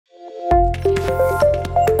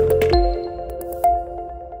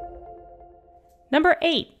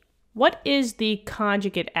8. What is the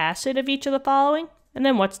conjugate acid of each of the following? And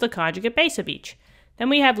then what's the conjugate base of each? Then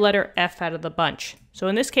we have letter F out of the bunch. So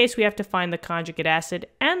in this case, we have to find the conjugate acid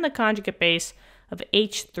and the conjugate base of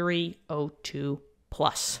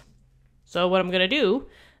H3O2+. So what I'm going to do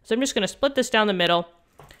is I'm just going to split this down the middle,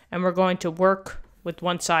 and we're going to work with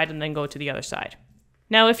one side and then go to the other side.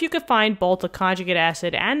 Now, if you could find both the conjugate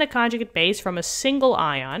acid and the conjugate base from a single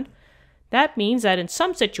ion, that means that in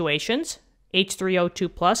some situations,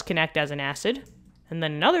 H3O2+ can act as an acid, and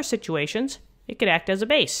then in other situations, it could act as a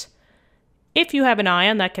base. If you have an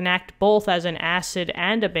ion that can act both as an acid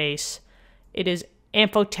and a base, it is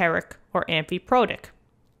amphoteric or amphiprotic.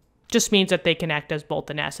 Just means that they can act as both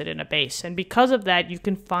an acid and a base. And because of that, you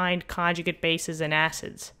can find conjugate bases and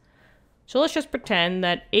acids. So let's just pretend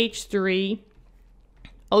that H3O2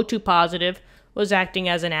 positive was acting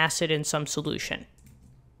as an acid in some solution.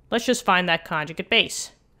 Let's just find that conjugate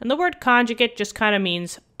base. And the word conjugate just kind of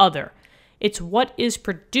means other. It's what is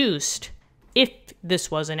produced if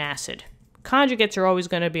this was an acid. Conjugates are always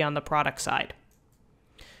going to be on the product side.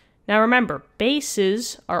 Now remember,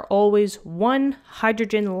 bases are always one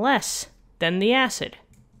hydrogen less than the acid.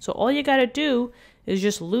 So all you got to do is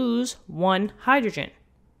just lose one hydrogen.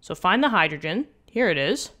 So find the hydrogen. Here it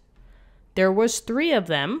is. There was 3 of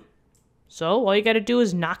them. So all you got to do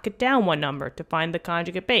is knock it down one number to find the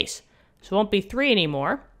conjugate base. So it won't be 3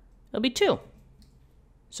 anymore. It'll be 2.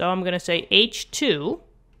 So I'm going to say H2.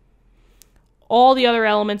 All the other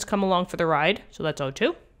elements come along for the ride. So that's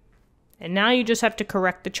O2. And now you just have to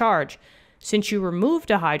correct the charge. Since you removed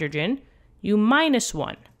a hydrogen, you minus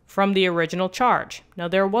 1 from the original charge. Now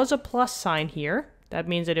there was a plus sign here. That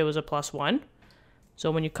means that it was a +1.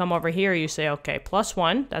 So when you come over here, you say, okay,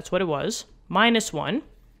 +1, that's what it was. -1.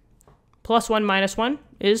 +1 minus 1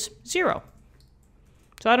 is 0.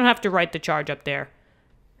 So I don't have to write the charge up there.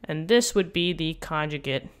 And this would be the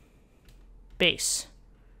conjugate base.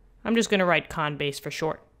 I'm just going to write con base for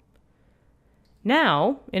short.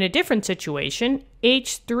 Now, in a different situation,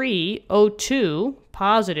 H3O2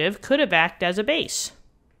 positive could have acted as a base.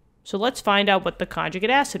 So let's find out what the conjugate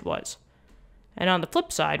acid was. And on the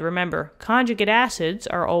flip side, remember, conjugate acids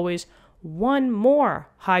are always one more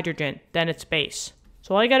hydrogen than its base.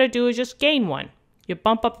 So all you got to do is just gain 1. You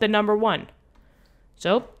bump up the number 1.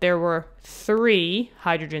 So there were 3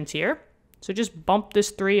 hydrogens here. So just bump this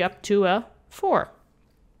 3 up to a 4.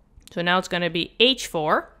 So now it's going to be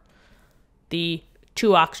H4. The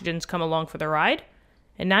 2 oxygens come along for the ride.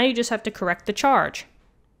 And now you just have to correct the charge.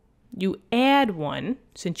 You add 1,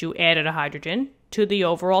 since you added a hydrogen, to the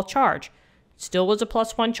overall charge. It still was a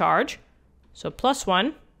 +1 charge. So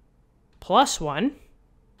 +1, +1.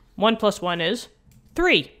 1 + 1 is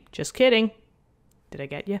 3. Just kidding. Did I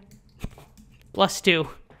get you? +2.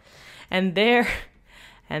 And there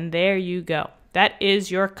you go. That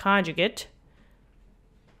is your conjugate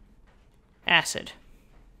acid.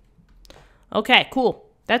 Okay, cool.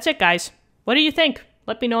 That's it, guys. What do you think?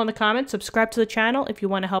 Let me know in the comments. Subscribe to the channel if you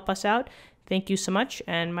want to help us out. Thank you so much.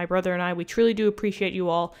 And my brother and I, we truly do appreciate you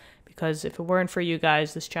all, because if it weren't for you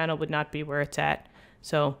guys, this channel would not be where it's at.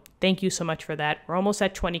 So thank you so much for that. We're almost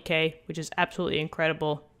at 20K, which is absolutely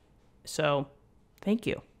incredible. So thank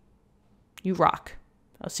you. You rock.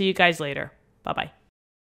 I'll see you guys later. Bye-bye.